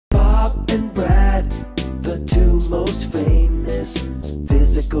and Brad, the two most famous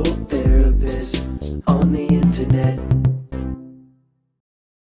physical therapists on the internet.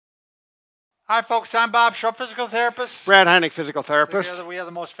 Hi folks, I'm Bob Schrupp, physical therapist. Brad Heineck, physical therapist. Together we are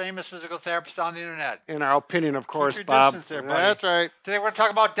the most famous physical therapists on the internet. In our opinion, of course, Keep your Bob. distance there, buddy. That's right. Today we're going to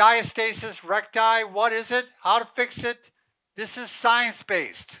talk about diastasis recti. What is it? How to fix it? This is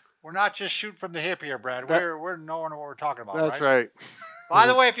science-based. We're not just shooting from the hip here, Brad. We're knowing what we're talking about, That's right. By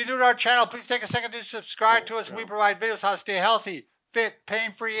the way, if you're new to our channel, please take a second to subscribe to us. We provide videos how to stay healthy, fit,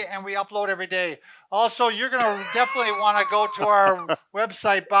 pain-free, and we upload every day. Also, you're going to definitely want to go to our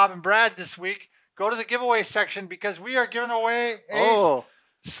website, Bob and Brad, this week. Go to the giveaway section because we are giving away a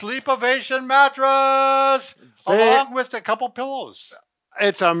Sleepovation mattress along with a couple pillows.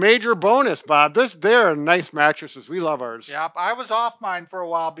 It's a major bonus, Bob. They're nice mattresses. We love ours. Yep, I was off mine for a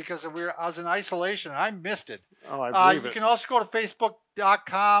while because I was in isolation and I missed it. Oh, I believe it. You can also go to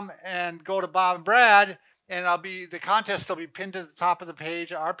Facebook.com and go to Bob and Brad, and the contest will be pinned to the top of the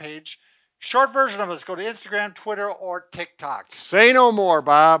page, our page. Short version of us, go to Instagram, Twitter, or TikTok. Say no more,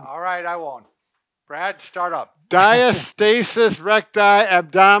 Bob. All right, I won't. Brad, start up. Diastasis recti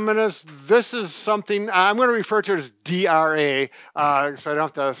abdominis. This is something I'm going to refer to it as DRA, so I don't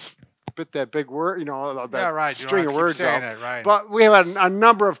have to spit that big word, that string of words out. But we have a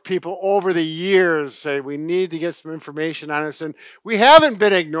number of people over the years say we need to get some information on this, and we haven't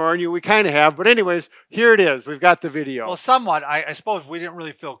been ignoring you. We kind of have, but anyways, here it is. We've got the video. Well, somewhat. I suppose we didn't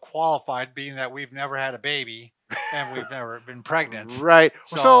really feel qualified, being that we've never had a baby and we've never been pregnant. Right.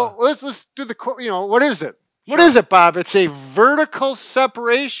 So let's do the, what is it? What is it, Bob? It's a vertical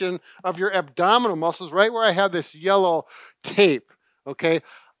separation of your abdominal muscles, right where I have this yellow tape, okay?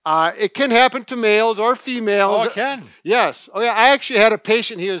 It can happen to males or females. Oh, it can? Yes. Oh, yeah. I actually had a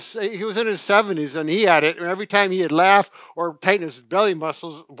patient, he was in his 70s, and he had it, and every time he'd laugh or tighten his belly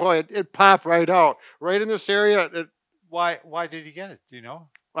muscles, boy, it popped right out, right in this area. Why did he get it? Do you know?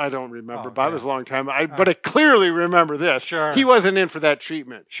 I don't remember, Bob. It was a long time. But I clearly remember this. Sure. He wasn't in for that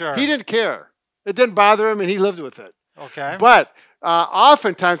treatment. Sure. He didn't care. It didn't bother him, and he lived with it. Okay. But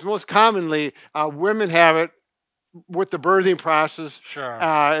oftentimes, most commonly, women have it with the birthing process. Sure.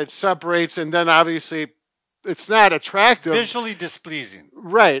 It separates, and then obviously it's not attractive. Visually displeasing.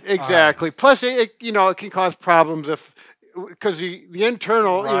 Right, exactly. Right. Plus, it can cause problems because the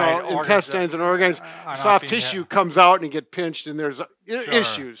internal intestines and organs, soft tissue comes out and you get pinched, and there's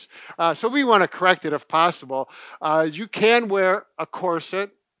issues. So we want to correct it if possible. You can wear a corset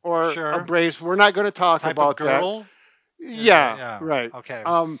or a brace. We're not going to talk about that. Yeah, right. Okay.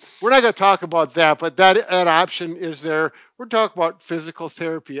 We're not going to talk about that, but that option is there. We're talking about physical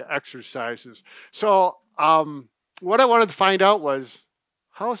therapy exercises. So what I wanted to find out was,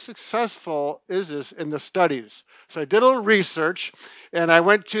 how successful is this in the studies? So I did a little research, and I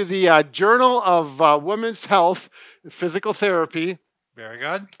went to the Journal of Women's Health, Physical Therapy. Very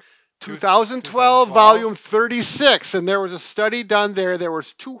good. 2012, volume 36, and there was a study done there. There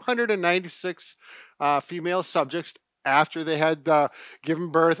was 296 female subjects after they had given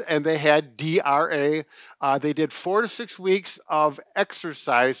birth, and they had DRA. They did 4 to 6 weeks of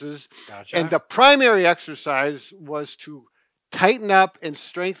exercises, and the primary exercise was to tighten up and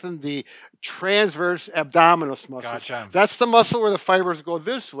strengthen the transverse abdominis muscles. That's the muscle where the fibers go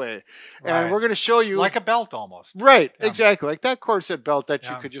this way. And we're going to show you. Like a belt almost. Right, exactly. Like that corset belt that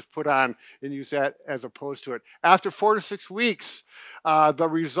you could just put on and use that as opposed to it. After 4 to 6 weeks, the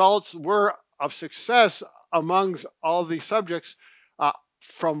results were of success amongst all the subjects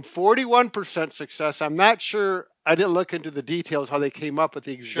from 41% success. I'm not sure. I didn't look into the details how they came up with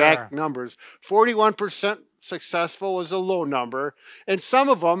the exact numbers. 41% successful was a low number, and some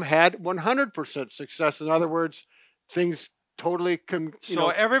of them had 100% success. In other words, things totally So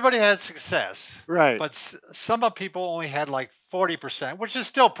everybody had success, right? But some people only had like 40%, which is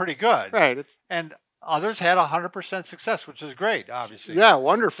still pretty good, right? And others had 100% success, which is great, obviously. Yeah,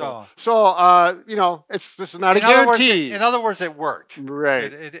 wonderful. So this is not a guarantee. In other words, it worked,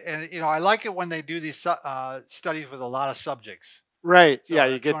 right? And I like it when they do these studies with a lot of subjects, right? So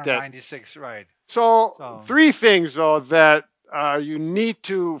you get that 96, right? So 3 things, though, that you need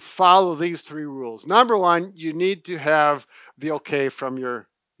to follow these 3 rules. Number 1, you need to have the okay from your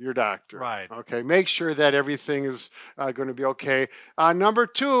doctor. Right. Okay. Make sure that everything is going to be okay. Number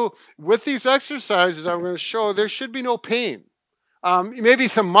 2, with these exercises I'm going to show, there should be no pain. Maybe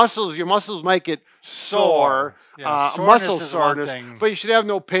some muscles. Your muscles might get sore, Yeah, muscle soreness, but you should have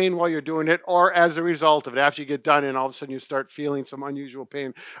no pain while you're doing it, or as a result of it. After you get done and all of a sudden you start feeling some unusual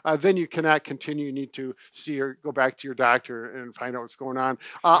pain, then you cannot continue. You need to see or go back to your doctor and find out what's going on.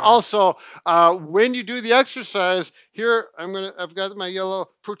 Also, when you do the exercise, here I've got my yellow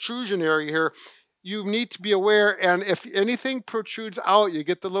protrusion area here. You need to be aware, and if anything protrudes out, you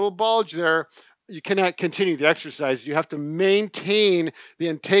get the little bulge there, you cannot continue the exercise. You have to maintain the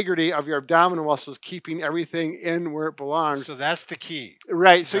integrity of your abdominal muscles, keeping everything in where it belongs. So that's the key.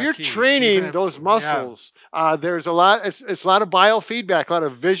 Right. So you're training those muscles. Yeah. There's a lot, it's a lot of biofeedback, a lot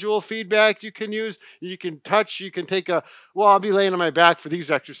of visual feedback you can use. You can touch, you can take well, I'll be laying on my back for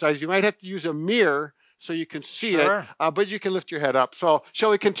these exercises. You might have to use a mirror so you can see it, but you can lift your head up. So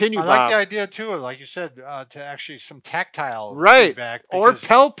shall we continue, Bob? I like the idea too, like you said, to actually some tactile feedback. Or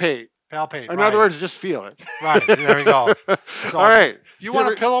palpate. Palpate. In other words, just feel it. Right. There we go. So, all right. You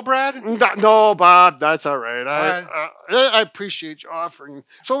want a pillow, Brad? No, Bob. That's all right. I appreciate you offering.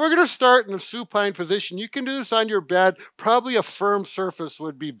 So we're going to start in the supine position. You can do this on your bed. Probably a firm surface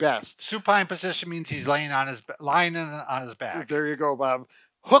would be best. Supine position means he's lying on his back. There you go, Bob.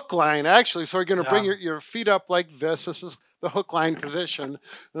 Hook line, actually. So you're going to bring your feet up like this. This is the hook line position.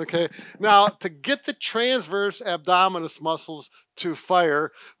 Okay. Now, to get the transverse abdominis muscles to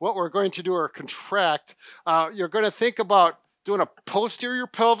fire, what we're going to do are contract. You're going to think about doing a posterior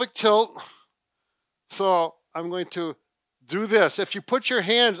pelvic tilt. So I'm going to do this. If you put your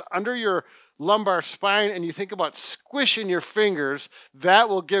hands under your lumbar spine and you think about squishing your fingers, that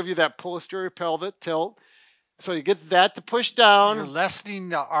will give you that posterior pelvic tilt. So you get that to push down. You're lessening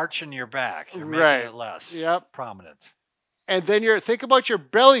the arch in your back. You're making it less prominent. And then think about your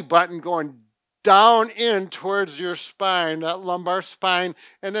belly button going down in towards your spine, that lumbar spine,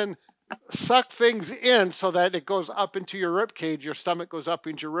 and then suck things in so that it goes up into your rib cage. Your stomach goes up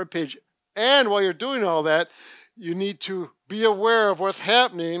into your rib cage. And while you're doing all that, you need to be aware of what's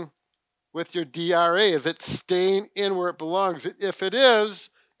happening with your DRA. Is it staying in where it belongs? If it is,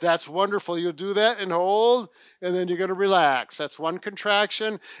 that's wonderful. You'll do that and hold, and then you're going to relax. That's one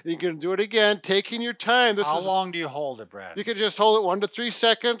contraction. You're going to do it again, taking your time. How long do you hold it, Brad? You can just hold it 1 to 3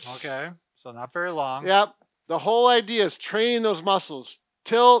 seconds. Okay, so not very long. Yep. The whole idea is training those muscles.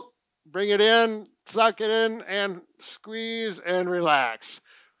 Tilt, bring it in, suck it in, and squeeze and relax.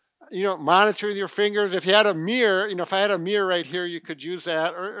 Monitor your fingers. If you had a mirror, if I had a mirror right here, you could use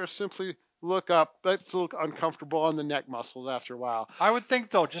that, or simply look up. That's a little uncomfortable on the neck muscles after a while. I would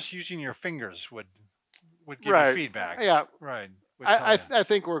think, though, just using your fingers would give you feedback. Yeah. Right. I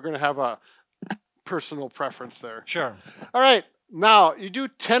think we're going to have a personal preference there. Sure. All right. Now, you do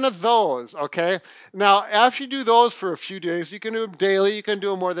 10 of those, okay? Now, after you do those for a few days, you can do them daily. You can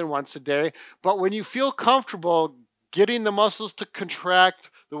do them more than once a day. But when you feel comfortable getting the muscles to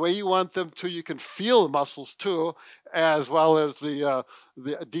contract the way you want them to, you can feel the muscles too, as well as the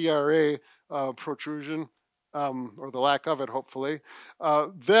DRA protrusion, or the lack of it, hopefully.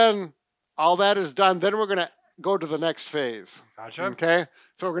 Then all that is done. Then we're going to go to the next phase. Gotcha. Okay?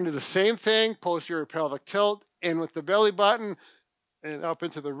 So we're going to do the same thing, posterior pelvic tilt, in with the belly button, and up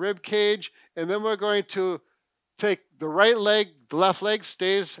into the rib cage. And then we're going to take the right leg, the left leg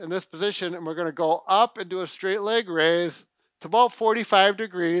stays in this position, and we're going to go up and do a straight leg raise to about 45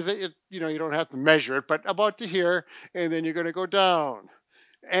 degrees. You don't have to measure it, but about to here, and then you're going to go down.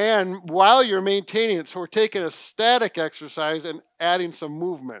 And while you're maintaining it, so we're taking a static exercise and adding some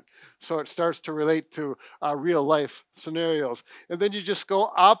movement. So it starts to relate to real life scenarios. And then you just go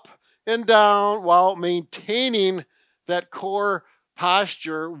up and down while maintaining that core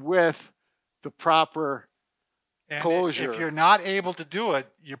posture with the proper closure. If you're not able to do it,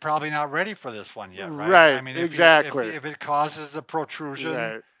 you're probably not ready for this one yet, right? Right, I mean, exactly. If it causes the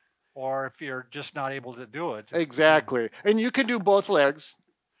protrusion, or if you're just not able to do it. Exactly. And you can do both legs.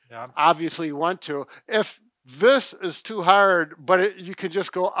 Yeah. Obviously, you want to. If this is too hard, but you can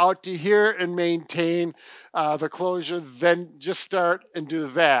just go out to here and maintain the closure, then just start and do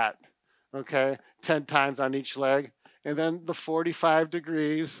that, okay? 10 times on each leg. And then the 45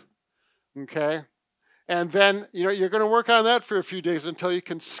 degrees, okay? And then, you're going to work on that for a few days until you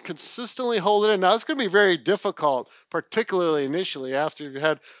can consistently hold it in. Now, it's going to be very difficult, particularly initially after you've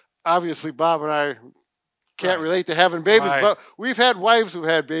had, obviously, Bob and I can't relate to having babies, but we've had wives who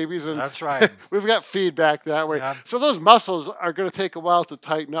had babies, and that's right. We've got feedback that way. Yep. So those muscles are going to take a while to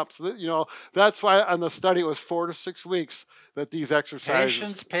tighten up. So that, you know, that's why on the study it was 4 to 6 weeks that these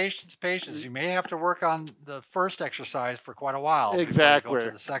exercises. Patience. You may have to work on the first exercise for quite a while. Exactly. Before you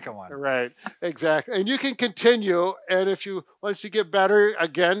go to the second one. Right. Exactly. And you can continue, and if you once you get better,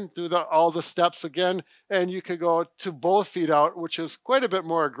 again, do all the steps again, and you could go to both feet out, which is quite a bit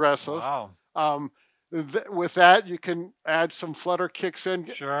more aggressive. Wow. With that, you can add some flutter kicks in.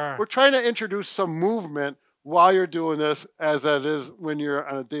 Sure. We're trying to introduce some movement while you're doing this, as that is when you're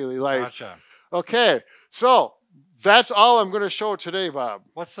on a daily life. Gotcha. Okay, so that's all I'm going to show today, Bob.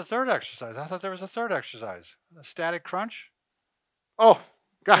 What's the third exercise? I thought there was a third exercise. A static crunch? Oh,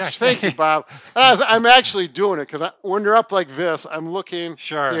 gosh, thank you, Bob. I'm actually doing it because when you're up like this, I'm looking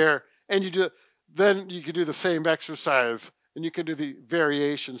here, and then you can do the same exercise, and you can do the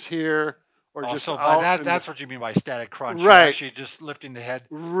variations here. Or just so that's what you mean by static crunch. Right. You're actually just lifting the head.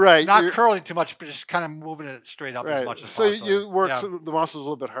 Right. Not curling too much, but just kind of moving it straight up as much as possible. So you work the muscles a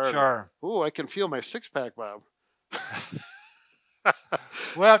little bit harder. Sure. Ooh, I can feel my six-pack, Bob.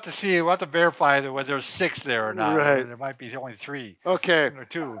 We'll have to see. We'll have to verify whether there's 6 there or not. Right. There might be only 3. Okay. Or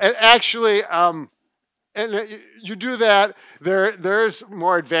 2. And actually, and you do that. There's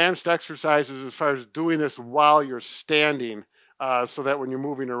more advanced exercises as far as doing this while you're standing. So that when you're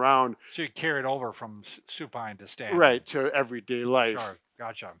moving around. So you carry it over from supine to standing. Right, to everyday life. Sure,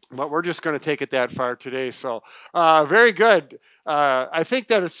 gotcha. But we're just going to take it that far today. So very good. I think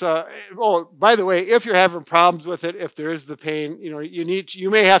that it's, oh, by the way, if you're having problems with it, if there is the pain, you know,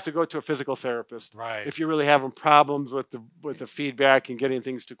 you may have to go to a physical therapist. Right. If you're really having problems with the feedback and getting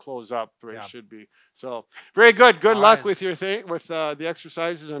things to close up the way it should be. So very good. Good luck with your thing, with the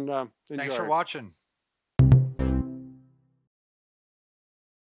exercises, and enjoy. Thanks for watching.